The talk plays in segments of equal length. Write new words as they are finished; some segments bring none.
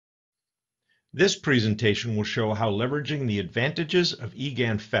This presentation will show how leveraging the advantages of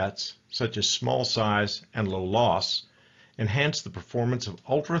eGaN FETs, such as small size and low loss, enhance the performance of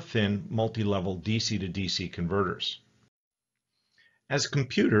ultra-thin multi-level DC-to-DC converters. As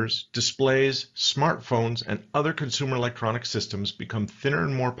computers, displays, smartphones, and other consumer electronic systems become thinner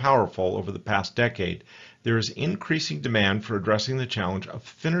and more powerful over the past decade, there is increasing demand for addressing the challenge of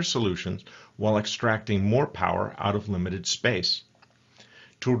thinner solutions while extracting more power out of limited space.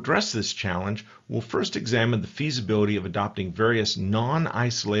 To address this challenge, we'll first examine the feasibility of adopting various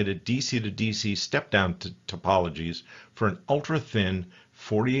non-isolated DC-to-DC step-down topologies for an ultra-thin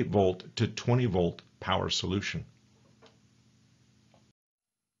 48-volt to 20-volt power solution.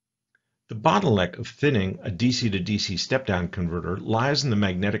 The bottleneck of thinning a DC-to-DC step-down converter lies in the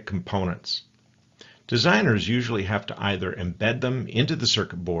magnetic components. Designers usually have to either embed them into the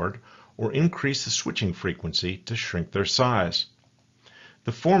circuit board or increase the switching frequency to shrink their size.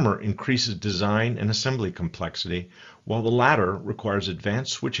 The former increases design and assembly complexity, while the latter requires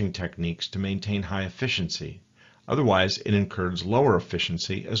advanced switching techniques to maintain high efficiency. Otherwise, it incurs lower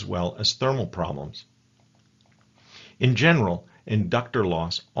efficiency as well as thermal problems. In general, inductor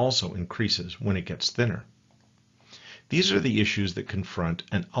loss also increases when it gets thinner. These are the issues that confront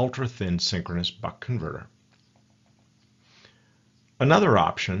an ultra-thin synchronous buck converter. Another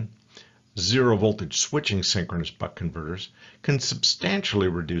option, zero voltage switching synchronous buck converters, can substantially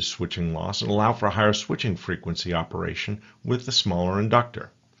reduce switching loss and allow for a higher switching frequency operation with the smaller inductor.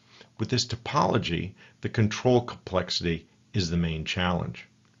 With this topology, the control complexity is the main challenge.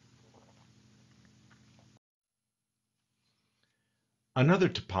 Another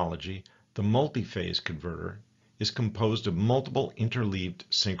topology, the multi-phase converter, is composed of multiple interleaved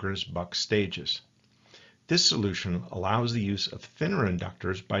synchronous buck stages. This solution allows the use of thinner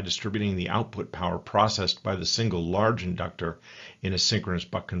inductors by distributing the output power processed by the single large inductor in a synchronous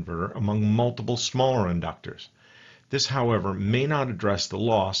buck converter among multiple smaller inductors. This, however, may not address the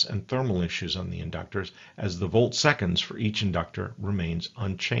loss and thermal issues on the inductors, as the volt seconds for each inductor remains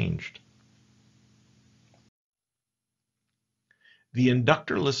unchanged. The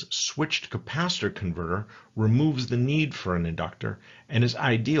inductorless switched capacitor converter removes the need for an inductor and is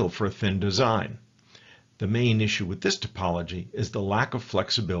ideal for a thin design. The main issue with this topology is the lack of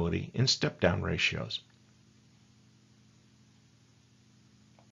flexibility in step-down ratios.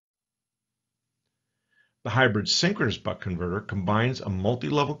 The hybrid synchronous buck converter combines a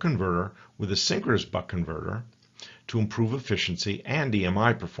multi-level converter with a synchronous buck converter to improve efficiency and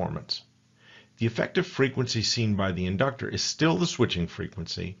EMI performance. The effective frequency seen by the inductor is still the switching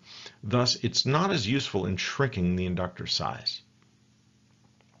frequency, thus it's not as useful in shrinking the inductor size.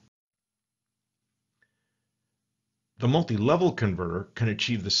 The multi-level converter can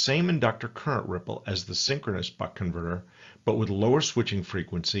achieve the same inductor current ripple as the synchronous buck converter, but with lower switching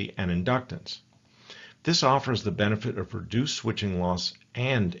frequency and inductance. This offers the benefit of reduced switching loss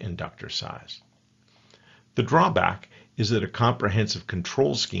and inductor size. The drawback is that a comprehensive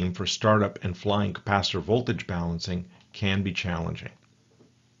control scheme for startup and flying capacitor voltage balancing can be challenging.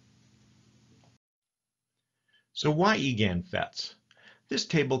 So why eGaN FETs? This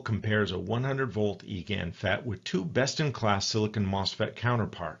table compares a 100-volt eGaN FET with two best-in-class silicon MOSFET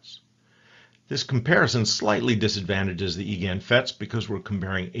counterparts. This comparison slightly disadvantages the eGaN FETs because we're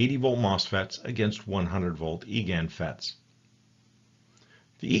comparing 80-volt MOSFETs against 100-volt eGaN FETs.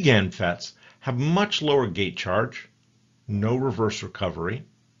 The eGaN FETs have much lower gate charge, no reverse recovery,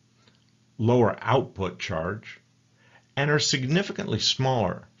 lower output charge, and are significantly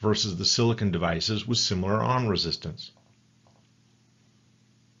smaller versus the silicon devices with similar on resistance.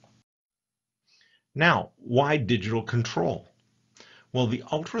 Now, why digital control? Well, the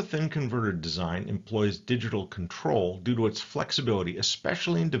ultra-thin converter design employs digital control due to its flexibility,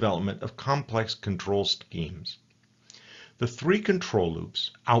 especially in development of complex control schemes. The three control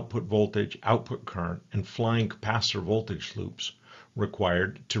loops, output voltage, output current, and flying capacitor voltage loops,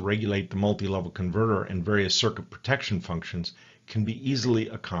 required to regulate the multi-level converter and various circuit protection functions can be easily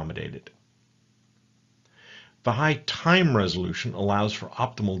accommodated. The high time resolution allows for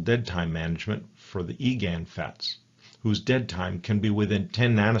optimal dead time management for the eGaN FETs, whose dead time can be within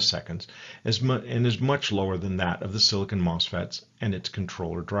 10 nanoseconds and is much lower than that of the silicon MOSFETs and its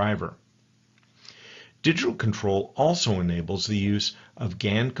controller driver. Digital control also enables the use of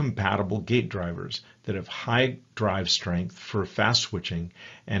GaN-compatible gate drivers that have high drive strength for fast switching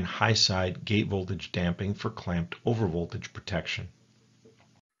and high-side gate voltage damping for clamped overvoltage protection.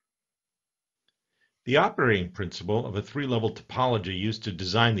 The operating principle of a three-level topology used to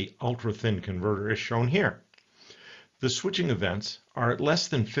design the ultra-thin converter is shown here. The switching events are at less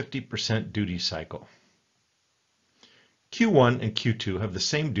than 50% duty cycle. Q1 and Q2 have the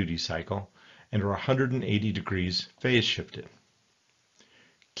same duty cycle, and are 180 degrees phase shifted.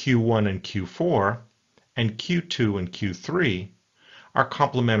 Q1 and Q4 and Q2 and Q3 are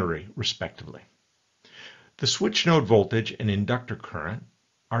complementary, respectively. The switch node voltage and inductor current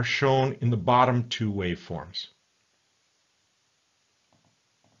are shown in the bottom two waveforms.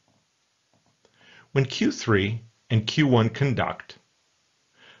 When Q3 and Q1 conduct,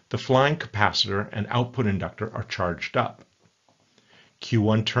 the flying capacitor and output inductor are charged up.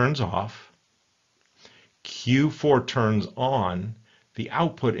 Q1 turns off, Q4 turns on, the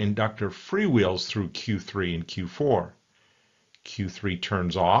output inductor freewheels through Q3 and Q4. Q3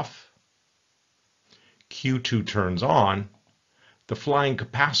 turns off, Q2 turns on, the flying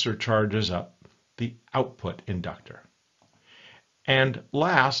capacitor charges up the output inductor. And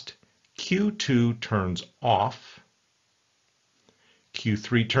last, Q2 turns off,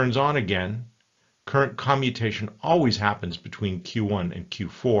 Q3 turns on again. Current commutation always happens between Q1 and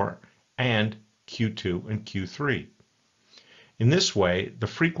Q4 and Q2 and Q3. In this way, the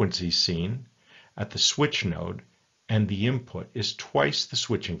frequency seen at the switch node and the input is twice the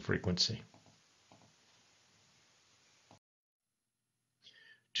switching frequency.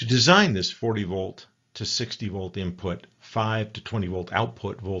 To design this 40 volt to 60 volt input, 5 to 20 volt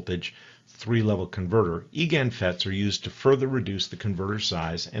output voltage, 3-level converter, eGaN FETs are used to further reduce the converter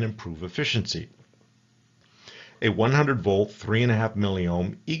size and improve efficiency. A 100 volt 3.5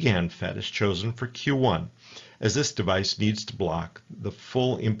 milliohm eGaN FET is chosen for Q1, as this device needs to block the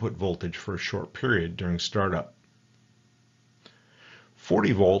full input voltage for a short period during startup.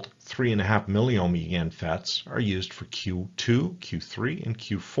 40 volt 3.5 milliohm eGaN FETs are used for Q2, Q3, and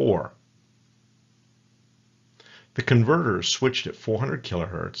Q4. The converter is switched at 400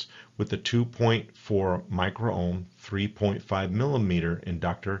 kHz with the 2.4 microohm 3.5 millimeter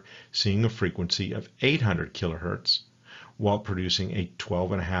inductor seeing a frequency of 800 kHz while producing a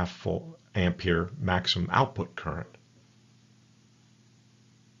 12.5 ampere maximum output current.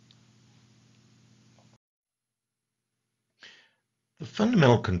 The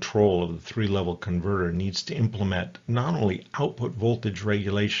fundamental control of the 3-level converter needs to implement not only output voltage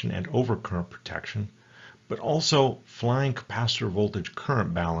regulation and overcurrent protection, but also flying capacitor voltage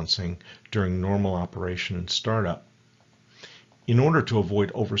current balancing during normal operation and startup. In order to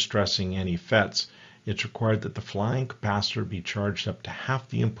avoid overstressing any FETs, it's required that the flying capacitor be charged up to half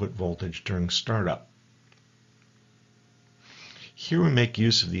the input voltage during startup. Here we make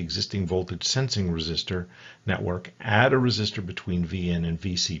use of the existing voltage sensing resistor network, add a resistor between Vin and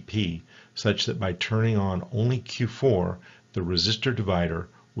VCP, such that by turning on only Q4, the resistor divider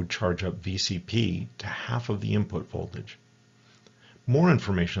would charge up VCP to half of the input voltage. More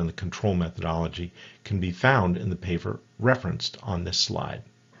information on the control methodology can be found in the paper referenced on this slide.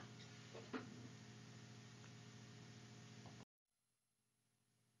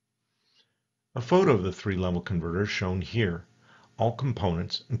 A photo of the 3-level converter is shown here. All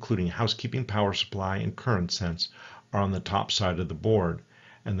components, including housekeeping power supply and current sense, are on the top side of the board,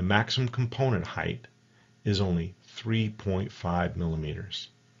 and the maximum component height is only 3.5 millimeters.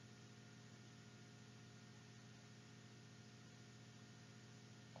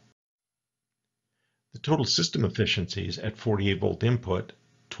 The total system efficiencies at 48 volt input,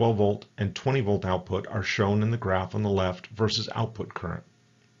 12 volt, and 20 volt output are shown in the graph on the left versus output current.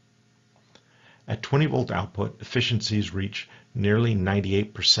 At 20 volt output, efficiencies reach nearly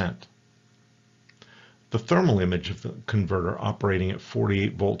 98%. The thermal image of the converter operating at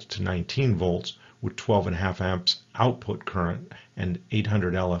 48 volts to 19 volts with 12.5 amps output current and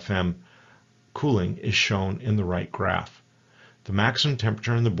 800 LFM cooling is shown in the right graph. The maximum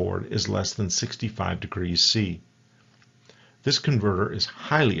temperature on the board is less than 65 degrees C. This converter is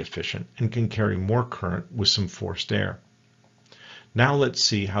highly efficient and can carry more current with some forced air. Now let's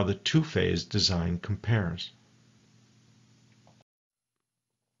see how the two-phase design compares.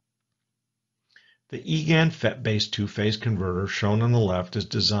 The eGaN FET-based two-phase converter shown on the left is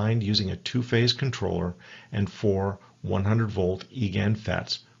designed using a two-phase controller and four 100-volt eGaN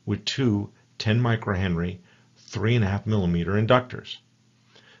FETs with two 10 microhenry 3.5 millimeter inductors.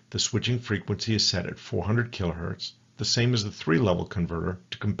 The switching frequency is set at 400 kHz, the same as the 3-level converter,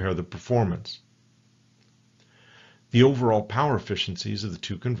 to compare the performance. The overall power efficiencies of the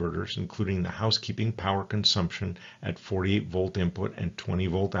two converters, including the housekeeping power consumption at 48 volt input and 20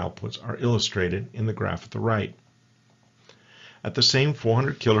 volt outputs, are illustrated in the graph at the right. At the same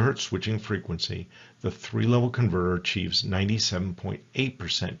 400 kHz switching frequency, the 3-level converter achieves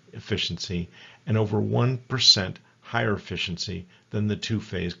 97.8% efficiency and over 1% higher efficiency than the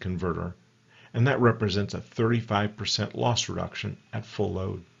two-phase converter, and that represents a 35% loss reduction at full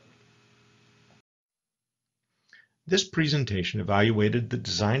load. This presentation evaluated the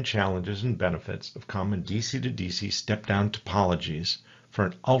design challenges and benefits of common DC to DC step-down topologies for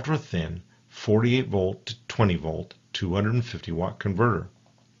an ultra-thin 48 volt to 20 volt 250 watt converter.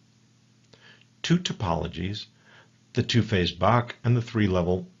 Two topologies, the two-phase buck and the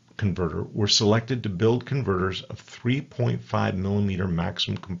three-level converter, were selected to build converters of 3.5 millimeter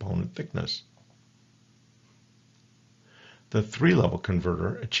maximum component thickness. The three-level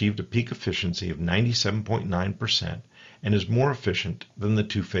converter achieved a peak efficiency of 97.9% and is more efficient than the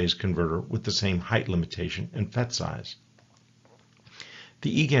two-phase converter with the same height limitation and FET size.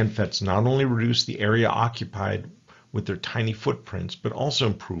 The eGaN FETs not only reduce the area occupied with their tiny footprints, but also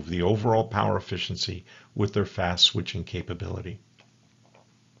improve the overall power efficiency with their fast switching capability.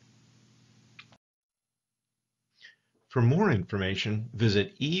 For more information,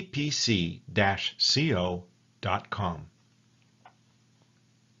 visit epc-co.com.